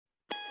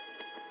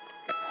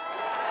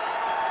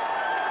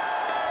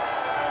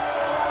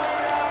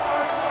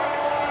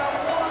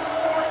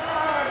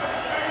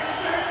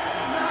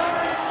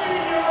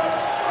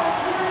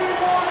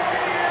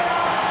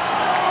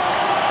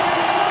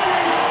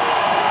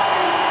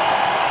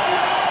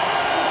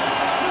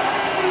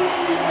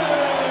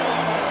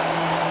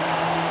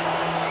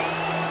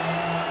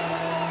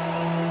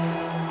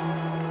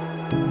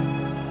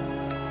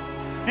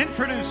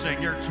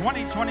Introducing your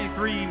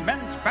 2023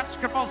 men's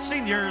basketball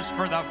seniors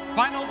for the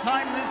final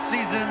time this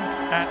season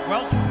at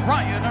Welsh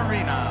Ryan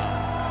Arena.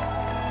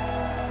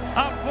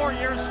 A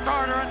four-year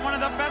starter and one of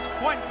the best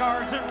point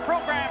guards in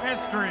program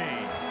history.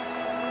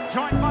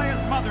 Joined by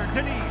his mother,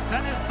 Denise,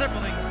 and his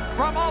siblings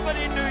from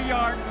Albany, New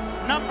York,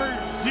 number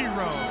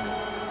 0,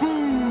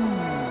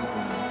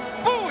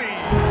 Bowie.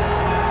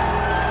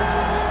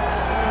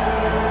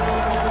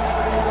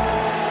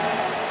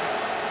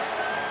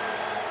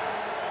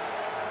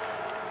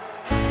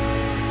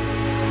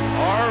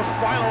 Our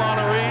final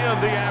honoree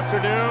of the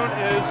afternoon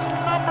is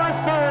number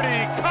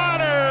 30,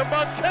 Connor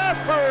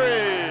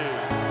McCaffrey.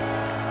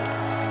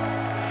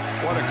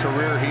 What a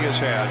career he has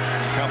had,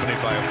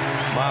 accompanied by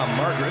Mom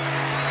Margaret,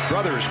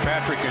 brothers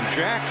Patrick and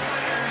Jack,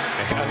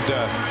 and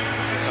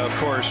of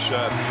course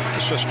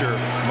sister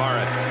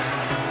Mara.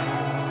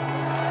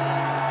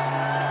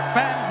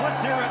 Fans,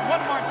 let's hear it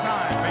one more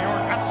time for your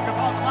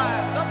basketball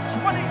class of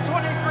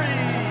 2023.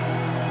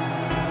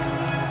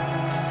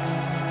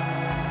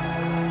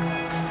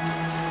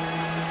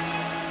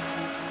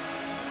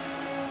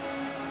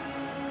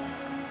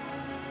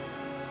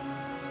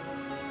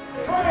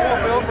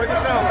 Bring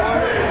it down,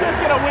 boy. Just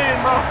get a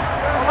win, bro.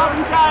 I love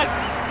you guys.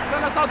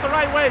 Send us out the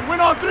right way. Win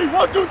on 3.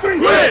 1, 2, 3.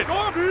 Win!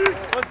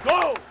 Let's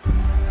go!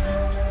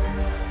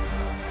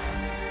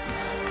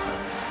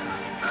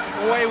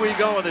 Away we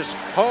go in this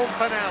home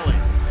finale.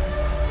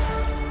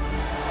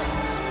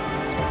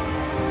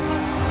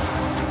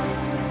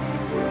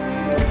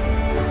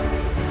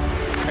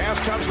 Pass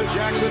comes to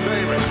Jackson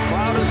Davis.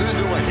 Cloud is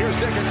into it. Here's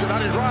Dickinson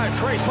on his drive.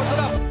 Trace puts it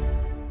up.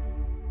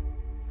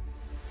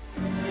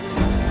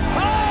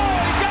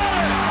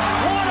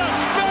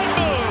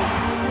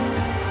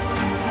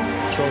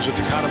 Throws it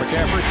to Connor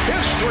McCaffrey.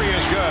 His three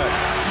is good.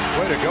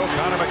 Way to go,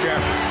 Connor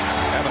McCaffrey.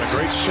 Having a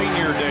great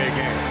senior day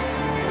game.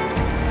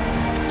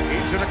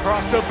 Feeds it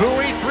across to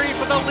Bowie. 3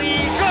 for the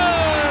lead.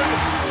 Good!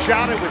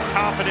 Shot it with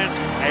confidence,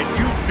 and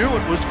you knew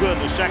it was good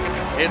the second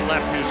it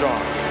left his arm.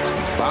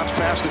 Bounce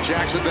pass to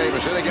Jackson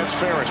Davis. In against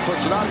Ferris.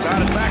 Puts it up.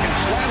 Got it back and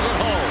slams it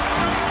home.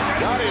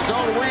 Got his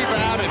own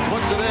rebound and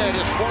puts it in.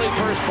 His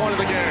 21st point of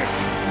the game.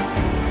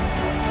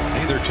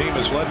 Neither team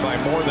has led by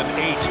more than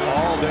 8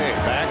 all day.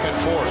 Back and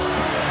forth.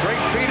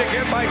 Great feed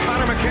again by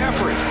Connor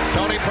McCaffrey.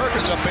 Tony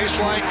Perkins, a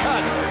baseline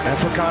cut.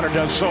 That's what Connor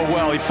does so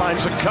well. He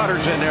finds the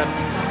cutters in there.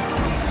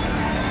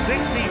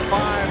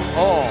 65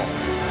 all.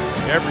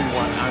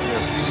 Everyone on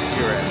their feet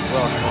here at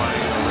Welsh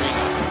Ryan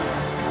Arena.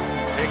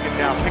 Taken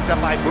down, picked up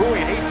by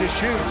Bowie. 8 to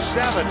shoot.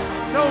 7.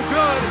 No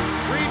good.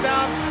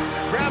 Rebound.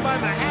 Grabbed by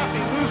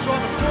Mahaffey. Loose on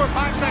the floor.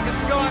 5 seconds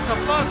to go out to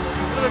Funk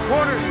to the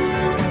corner.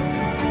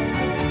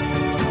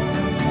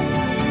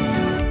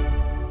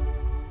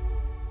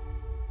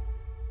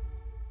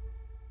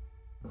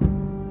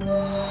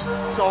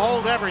 So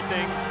hold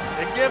everything.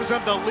 It gives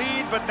them the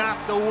lead, but not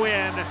the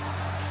win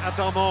at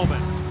the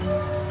moment.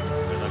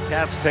 And the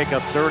Cats take a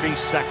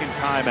 30-second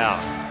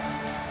timeout.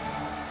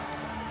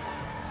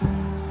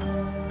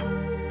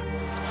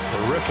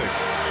 Terrific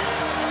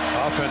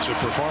offensive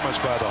performance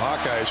by the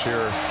Hawkeyes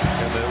here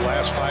in the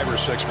last 5 or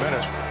 6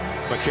 minutes.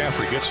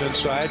 McCaffrey gets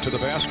inside to the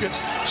basket,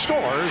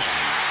 scores,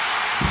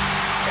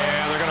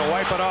 and they're going to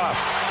wipe it off.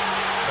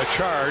 A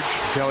charge.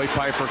 Kelly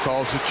Pfeiffer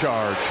calls the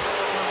charge.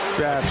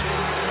 That's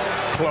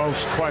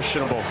close,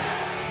 questionable.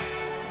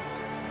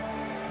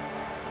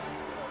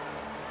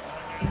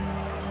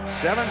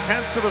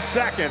 0.7 of a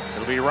second.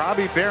 It'll be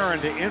Robbie Barron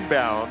to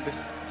inbound.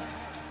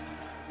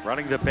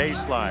 Running the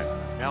baseline.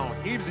 Now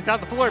heaves it down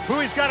the floor.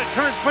 Bowie's got it,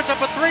 turns, puts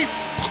up a 3.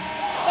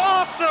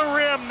 Off the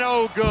rim,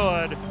 no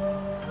good.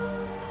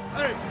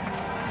 Hey,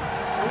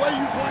 the way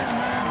you playing,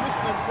 man, this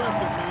is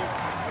impressive, man.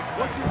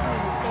 What you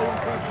doing is so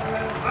impressive,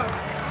 man.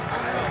 I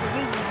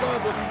absolutely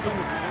love what you're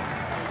doing, man.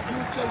 You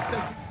and Chase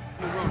take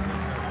the run.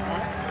 All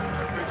right?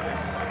 I appreciate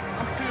you.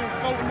 I'm cheering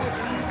so much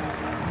for you.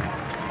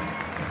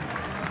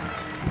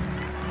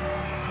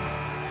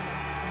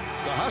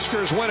 The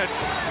Huskers win it,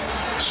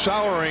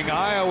 souring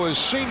Iowa's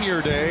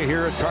senior day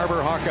here at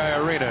Carver Hawkeye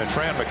Arena. And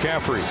Fran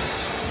McCaffrey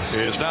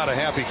is not a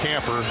happy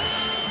camper.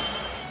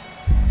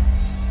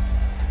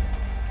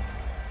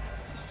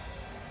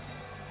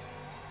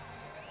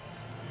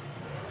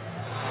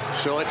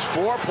 So it's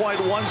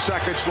 4.1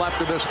 seconds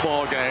left in this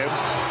ball game.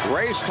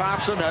 Race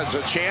Thompson has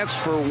a chance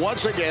for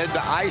once again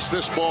to ice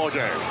this ball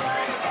game.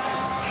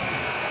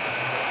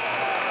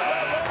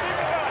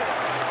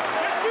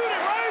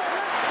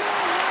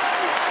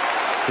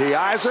 He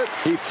eyes it,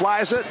 he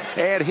flies it,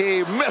 and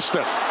he missed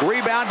it.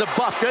 Rebound to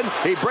Buffkin.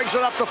 He brings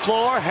it up the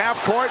floor,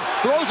 half court,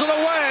 throws it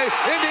away.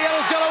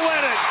 Indiana's going to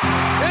win it.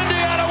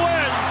 Indiana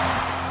wins.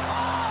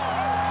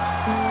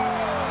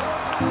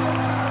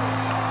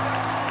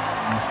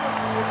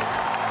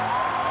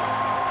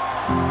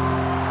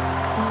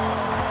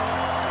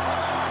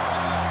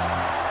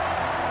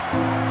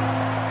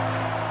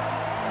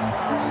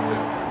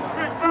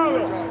 Big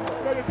fella.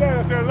 Let it down.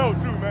 I said hello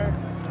too, man.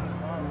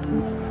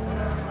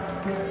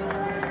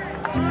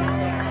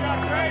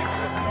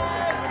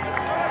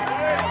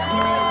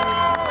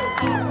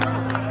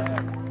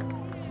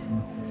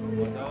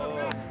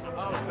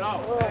 No.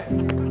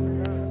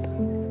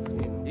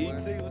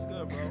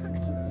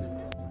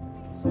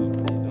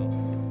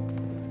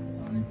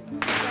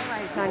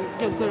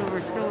 people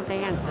were still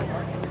dancing.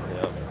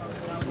 Yep.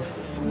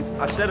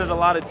 I shedded a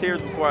lot of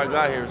tears before I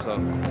got here, so.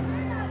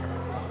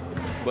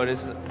 But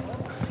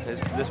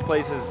this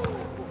place has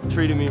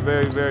treated me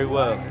very, very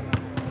well.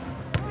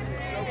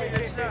 Show me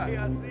your shot.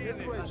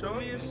 Show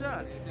me your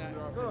shot.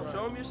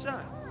 Show him your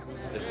shot.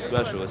 It's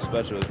special. It's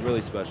special. It's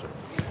really special.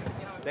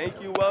 Thank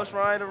you, Welsh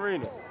Ryan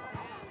Arena.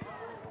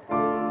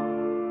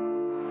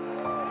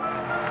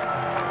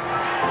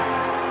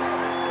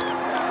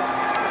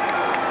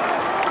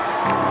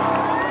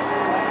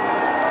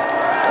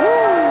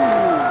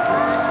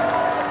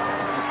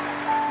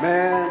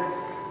 Man,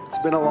 it's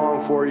been a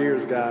long 4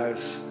 years,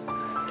 guys.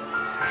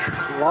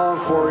 Long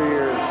 4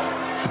 years.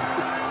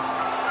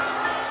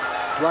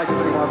 I'd like to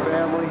thank my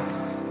family.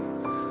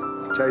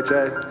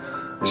 Tay-Tay,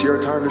 it's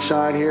your turn to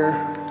shine here.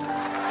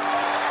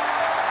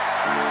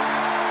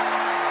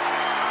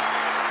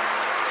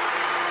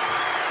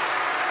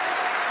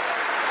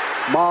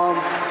 Mom,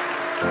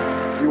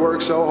 you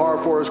worked so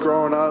hard for us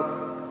growing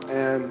up,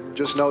 and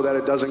just know that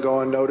it doesn't go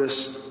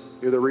unnoticed.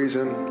 You're the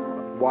reason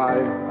why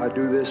I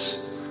do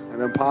this. And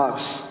then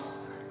Pops,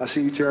 I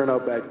see you tearing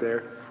up back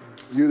there.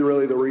 You're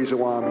really the reason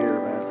why I'm here,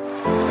 man.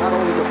 Not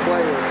only the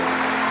player,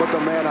 but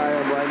the man I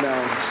am right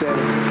now,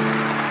 standing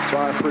here. So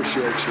I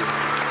appreciate you.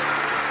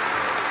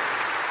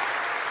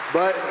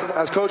 But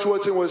as Coach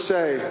Woodson would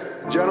say,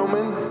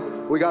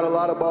 gentlemen, we got a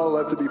lot of ball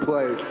left to be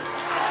played.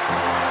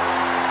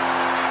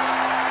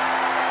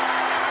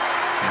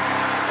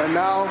 And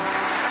now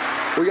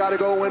we got to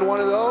go win one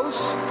of those,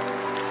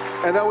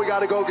 and then we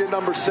got to go get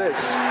number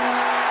 6.